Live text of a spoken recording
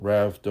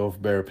Rev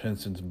Dov Bear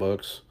Pinson's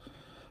books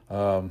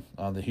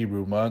on the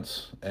Hebrew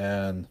months,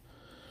 and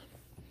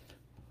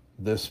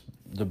this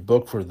the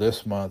book for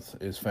this month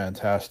is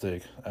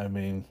fantastic. I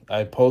mean,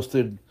 I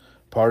posted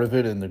part of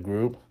it in the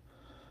group,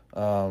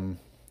 um,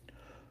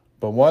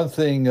 but one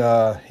thing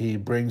he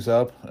brings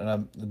up,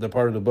 and the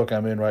part of the book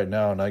I'm in right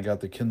now, and I got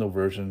the Kindle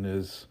version,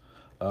 is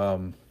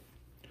um,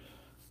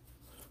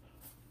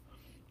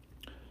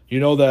 you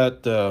know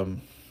that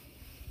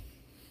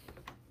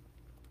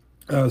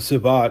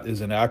Sivat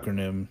is an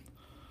acronym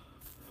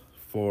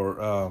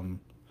for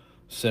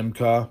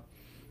Simcha,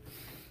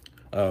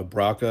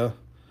 Bracha,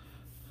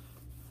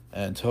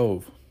 and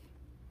Tov.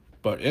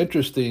 But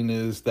interesting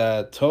is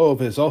that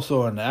Tov is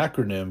also an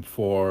acronym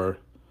for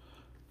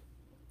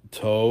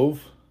Tov,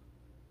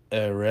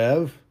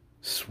 Erev,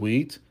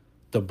 sweet,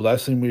 the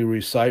blessing we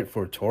recite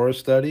for Torah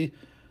study.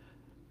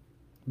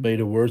 May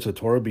the words of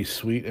Torah be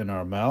sweet in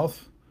our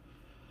mouth.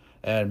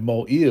 And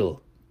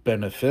Mo'il,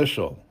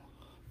 beneficial.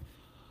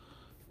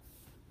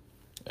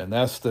 And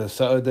that's the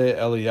Saturday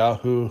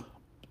Eliyahu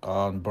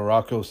on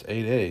Barakos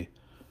 8a.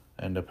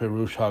 And the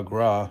Perush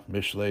Hagra,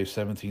 Mishlei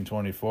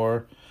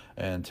 1724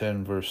 and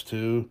 10 verse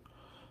 2.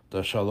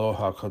 The Shalom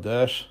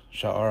HaKodesh,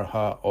 Sha'ar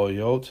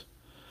HaOyot,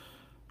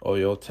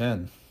 Oyot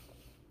 10.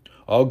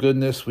 All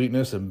goodness,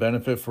 sweetness, and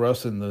benefit for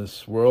us in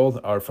this world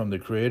are from the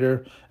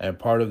Creator, and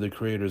part of the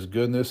Creator's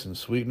goodness and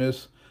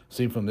sweetness.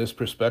 Seen from this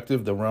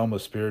perspective, the realm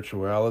of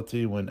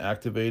spirituality, when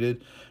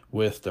activated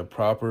with the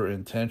proper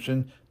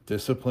intention,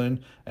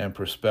 discipline, and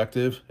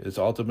perspective, is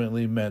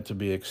ultimately meant to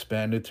be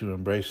expanded to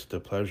embrace the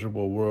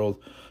pleasurable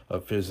world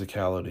of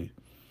physicality.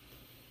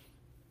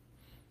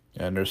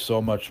 And there's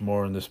so much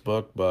more in this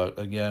book, but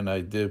again,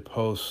 I did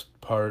post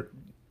part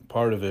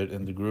of it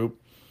in the group.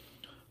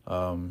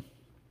 Um,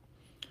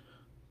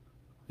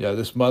 Yeah,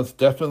 this month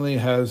definitely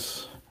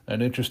has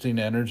an interesting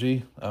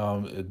energy.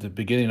 At the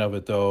beginning of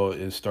it, though,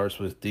 it starts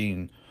with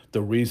Dean.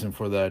 The reason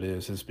for that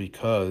is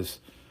because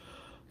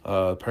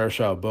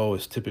Parashah Bo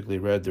is typically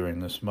read during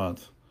this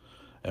month.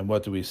 And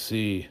what do we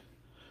see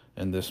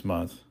in this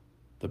month?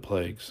 The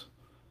plagues.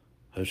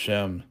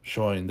 Hashem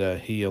showing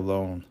that He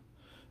alone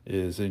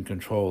is in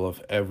control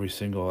of every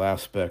single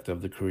aspect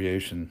of the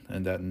creation,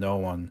 and that no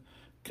one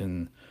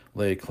can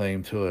lay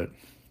claim to it.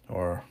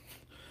 Or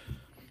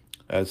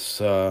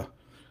as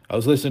I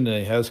was listening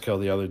to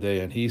Hezkel the other day,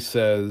 and he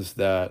says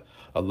that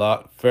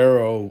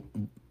Pharaoh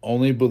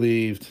only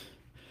believed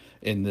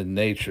in the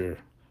nature,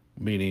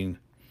 meaning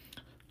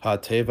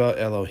Hateva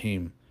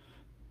Elohim,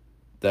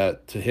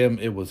 that to him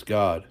it was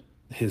God,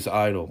 his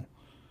idol.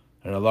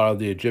 And a lot of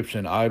the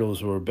Egyptian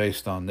idols were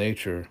based on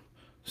nature,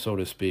 so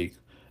to speak.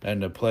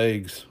 And the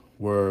plagues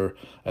were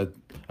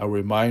a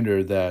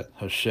reminder that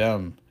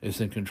Hashem is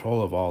in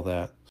control of all that.